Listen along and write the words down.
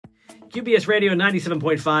QBS Radio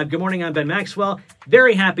 97.5. Good morning, I'm Ben Maxwell.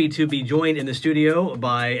 Very happy to be joined in the studio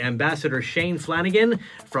by Ambassador Shane Flanagan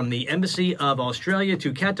from the Embassy of Australia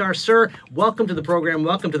to Qatar. Sir, welcome to the program.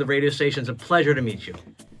 Welcome to the radio station. It's a pleasure to meet you.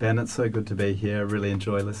 Ben, it's so good to be here. Really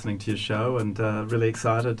enjoy listening to your show and really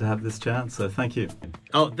excited to have this chance, so thank you.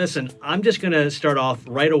 Oh, listen, I'm just going to start off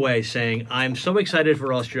right away saying I'm so excited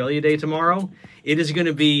for Australia Day tomorrow. It is going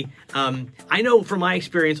to be, I know from my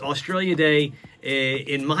experience, Australia Day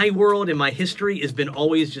in my world, in my history, has been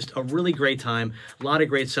always just a really great time. A lot of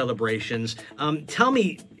great celebrations. Tell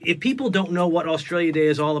me, if people don't know what Australia Day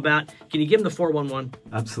is all about, can you give them the 411?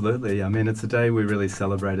 Absolutely. I mean, it's a day we really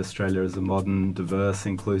celebrate Australia as a modern, diverse,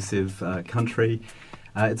 inclusive country.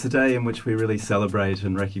 It's a day in which we really celebrate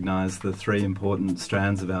and recognise the three important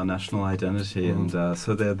strands of our national identity. And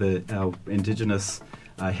so they're our Indigenous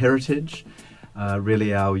heritage,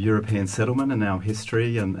 really our European settlement and our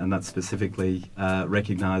history, and that specifically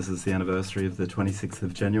recognises the anniversary of the 26th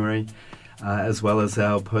of January, as well as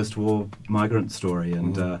our post-war migrant story.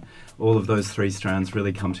 And all of those three strands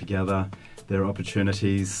really come together. There are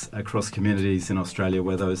opportunities across communities in Australia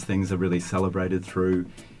where those things are really celebrated through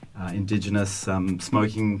Indigenous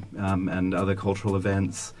smoking and other cultural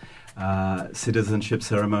events, citizenship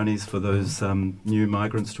ceremonies for those new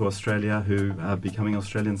migrants to Australia who are becoming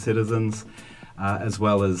Australian citizens, as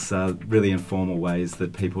well as really informal ways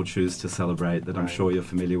that people choose to celebrate that I'm sure you're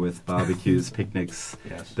familiar with: barbecues, picnics,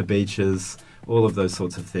 the beaches, all of those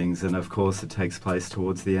sorts of things. And of course it takes place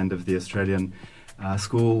towards the end of the Australian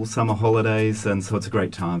school summer holidays, and so it's a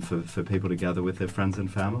great time for people to gather with their friends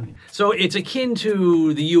and family. So it's akin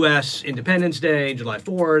to the U.S. Independence Day, July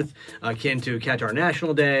 4th, akin to Qatar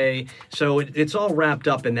National Day. So it's all wrapped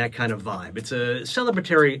up in that kind of vibe. It's a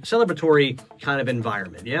celebratory kind of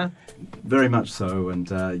environment, yeah? Very much so,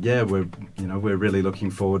 and yeah, we're really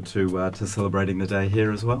looking forward to celebrating the day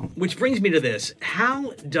here as well. Which brings me to this: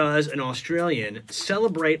 how does an Australian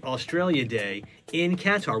celebrate Australia Day in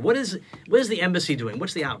Qatar? What is the embassy doing?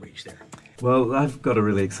 What's the outreach there? Well, I've got a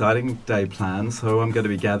really exciting day planned, so I'm going to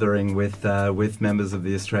be gathering with members of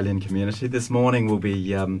the Australian community. This morning we'll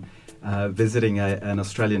be visiting an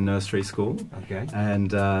Australian nursery school. Okay.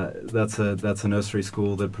 And that's a nursery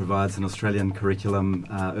school that provides an Australian curriculum,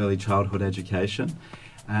 early childhood education.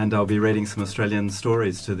 And I'll be reading some Australian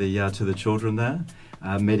stories to the children there,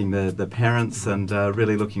 meeting the parents, and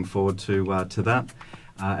really looking forward to that.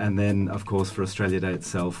 And then, of course, for Australia Day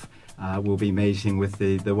itself, we'll be meeting with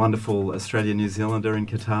the wonderful Australia-New Zealander in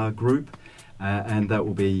Qatar group, and that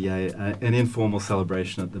will be an informal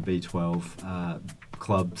celebration at the B12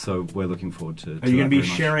 club, so we're looking forward to Are you going to be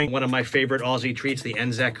sharing one of my favorite Aussie treats, the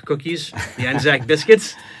Anzac cookies, the Anzac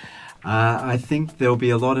biscuits? I think there'll be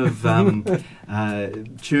a lot of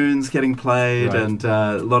tunes getting played, and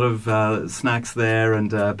a lot of snacks there,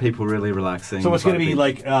 and people really relaxing. So it's going to be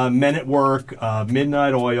like Men at Work,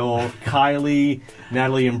 Midnight Oil, Kylie,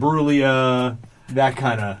 Natalie Imbruglia, that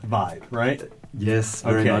kind of vibe, right? Yes,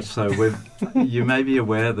 very much so. You may be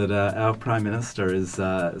aware that our Prime Minister is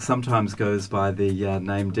sometimes goes by the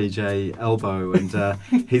name DJ Elbow, and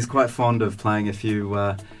he's quite fond of playing a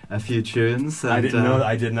few tunes. And,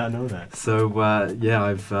 I did not know that. So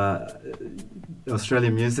yeah,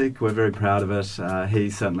 Australian music, we're very proud of it. He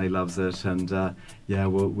certainly loves it, and yeah,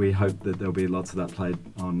 we hope that there'll be lots of that played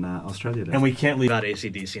on Australia Day. And we can't leave out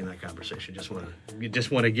AC/DC in that conversation. Just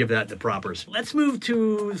want to give that the propers. Let's move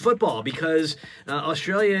to football, because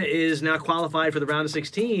Australia is now qualified for the round of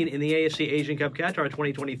 16 in the AFC Asian Cup Qatar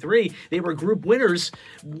 2023. They were group winners.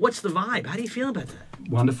 What's the vibe? How do you feel about that?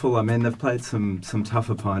 Wonderful. I mean, they've played some tough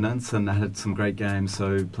opponents and had some great games.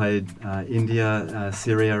 So played India,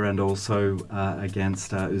 Syria, and also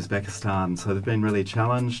against Uzbekistan. So they've been really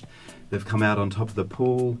challenged. They've come out on top of the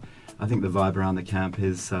pool. I think the vibe around the camp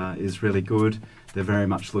is really good. They're very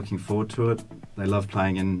much looking forward to it. They love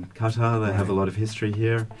playing in Qatar. They have a lot of history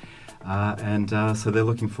here, and so they're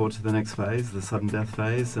looking forward to the next phase, the sudden death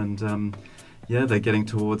phase. And yeah, they're getting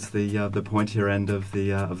towards the pointier end of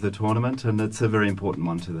the tournament, and it's a very important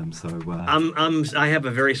one to them. So I have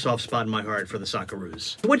a very soft spot in my heart for the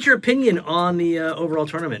Socceroos. What's your opinion on the overall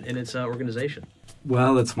tournament and its organization?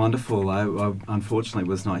 Well, it's wonderful. I unfortunately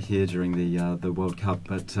was not here during the World Cup,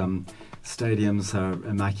 but stadiums are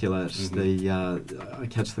immaculate. I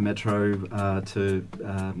catch the metro to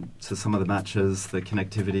some of the matches. The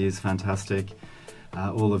connectivity is fantastic.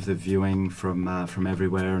 All of the viewing from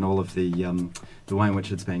everywhere, and all of the way in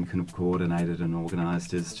which it's been kind of coordinated and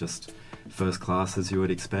organised is just first class, as you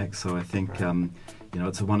would expect. So I think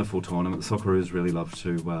it's a wonderful tournament. The Socceroos really love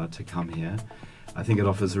to come here. I think it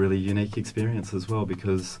offers a really unique experience as well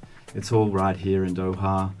because it's all right here in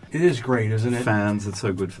Doha. It is great, isn't it? Fans, it's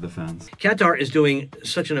so good for the fans. Qatar is doing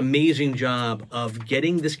such an amazing job of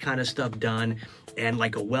getting this kind of stuff done and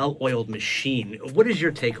like a well-oiled machine. What is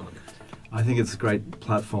your take on that? I think it's a great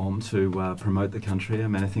platform to promote the country. I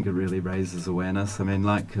mean, I think it really raises awareness. I mean,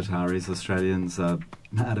 like Qataris, Australians are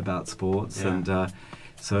mad about sports, and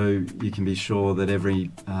so you can be sure that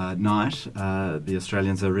every night the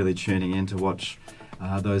Australians are really tuning in to watch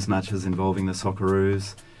those matches involving the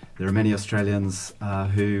Socceroos. There are many Australians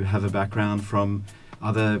who have a background from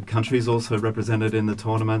other countries also represented in the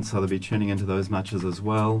tournament, so they'll be tuning into those matches as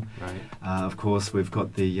well. Right. Of course, we've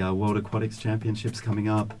got the World Aquatics Championships coming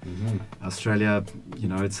up. Australia, you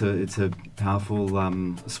know, it's a powerful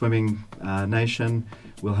swimming nation.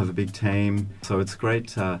 We'll have a big team, so it's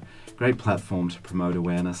a great platform to promote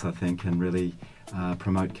awareness, I think, and really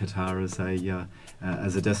promote Qatar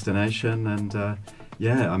as a destination. And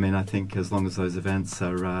yeah, I mean, I think as long as those events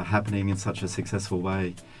are happening in such a successful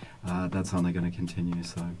way, that's only going to continue.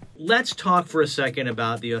 So let's talk for a second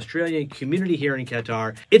about the Australian community here in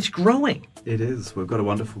Qatar. It's growing. It is. We've got a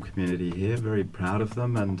wonderful community here, very proud of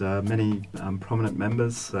them, and many prominent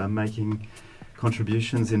members making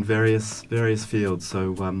contributions in various fields.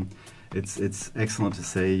 So it's excellent to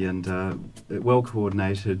see, and well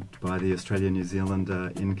coordinated by the Australia-New Zealand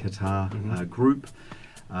in Qatar group.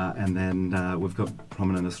 And then we've got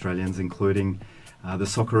prominent Australians, including the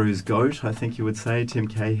Socceroos GOAT, I think you would say. Tim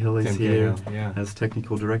Cahill is here as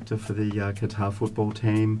technical director for the Qatar football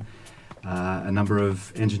team. A number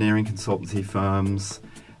of engineering consultancy firms,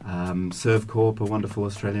 Servcorp, a wonderful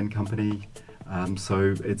Australian company.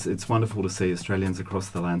 So it's wonderful to see Australians across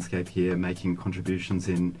the landscape here making contributions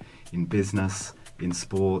in business, in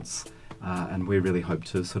sports, and we really hope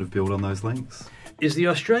to sort of build on those links. Is the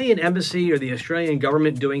Australian embassy or the Australian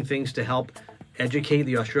government doing things to help educate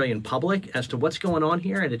the Australian public as to what's going on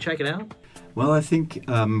here and to check it out? Well, I think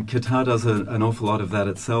Qatar does an awful lot of that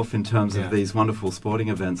itself in terms of these wonderful sporting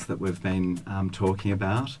events that we've been talking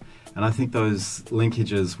about. And I think those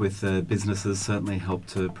linkages with the businesses certainly help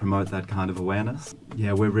to promote that kind of awareness.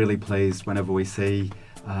 Yeah, we're really pleased whenever we see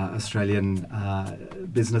Australian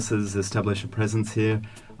businesses establish a presence here.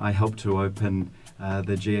 I helped to open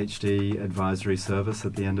the GHD advisory service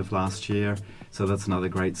at the end of last year, so that's another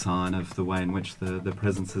great sign of the way in which the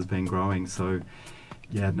presence has been growing. So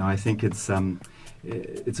yeah, no, I think it's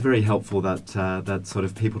very helpful that that sort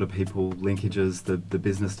of people-to-people linkages, the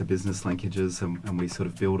business-to-business linkages, and we sort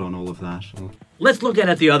of build on all of that. Let's look at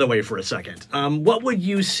it the other way for a second. What would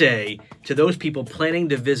you say to those people planning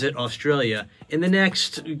to visit Australia in the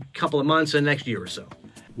next couple of months and next year or so?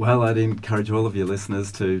 Well, I'd encourage all of your listeners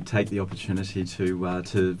to take the opportunity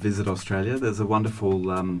to visit Australia. There's a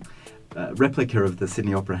wonderful replica of the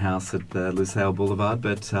Sydney Opera House at the Lucille Boulevard,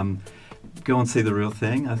 but go and see the real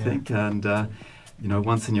thing, I think. And you know,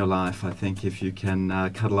 once in your life, I think if you can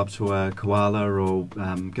cuddle up to a koala or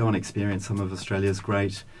go and experience some of Australia's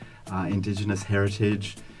great Indigenous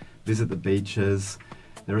heritage, visit the beaches.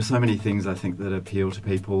 There are so many things, I think, that appeal to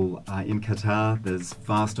people in Qatar. There's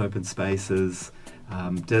vast open spaces,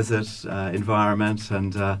 desert environment,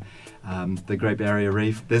 and the Great Barrier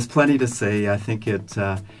Reef. There's plenty to see. I think it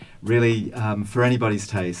really, for anybody's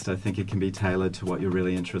taste, I think it can be tailored to what you're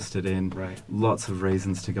really interested in. Right. Lots of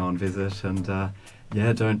reasons to go and visit, and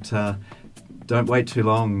yeah, don't wait too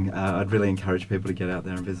long. I'd really encourage people to get out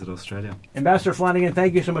there and visit Australia. Ambassador Flanagan,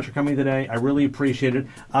 thank you so much for coming today. I really appreciate it.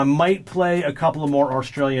 I might play a couple of more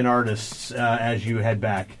Australian artists as you head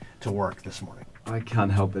back to work this morning. I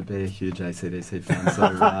can't help but be a huge AC/DC fan, so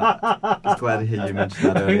just glad to hear you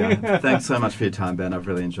mention that earlier. Thanks so much for your time, Ben. I've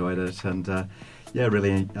really enjoyed it, and yeah,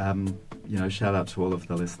 really, you know, shout out to all of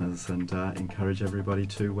the listeners, and encourage everybody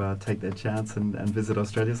to take their chance and visit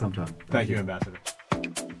Australia sometime. Thank you, Ambassador.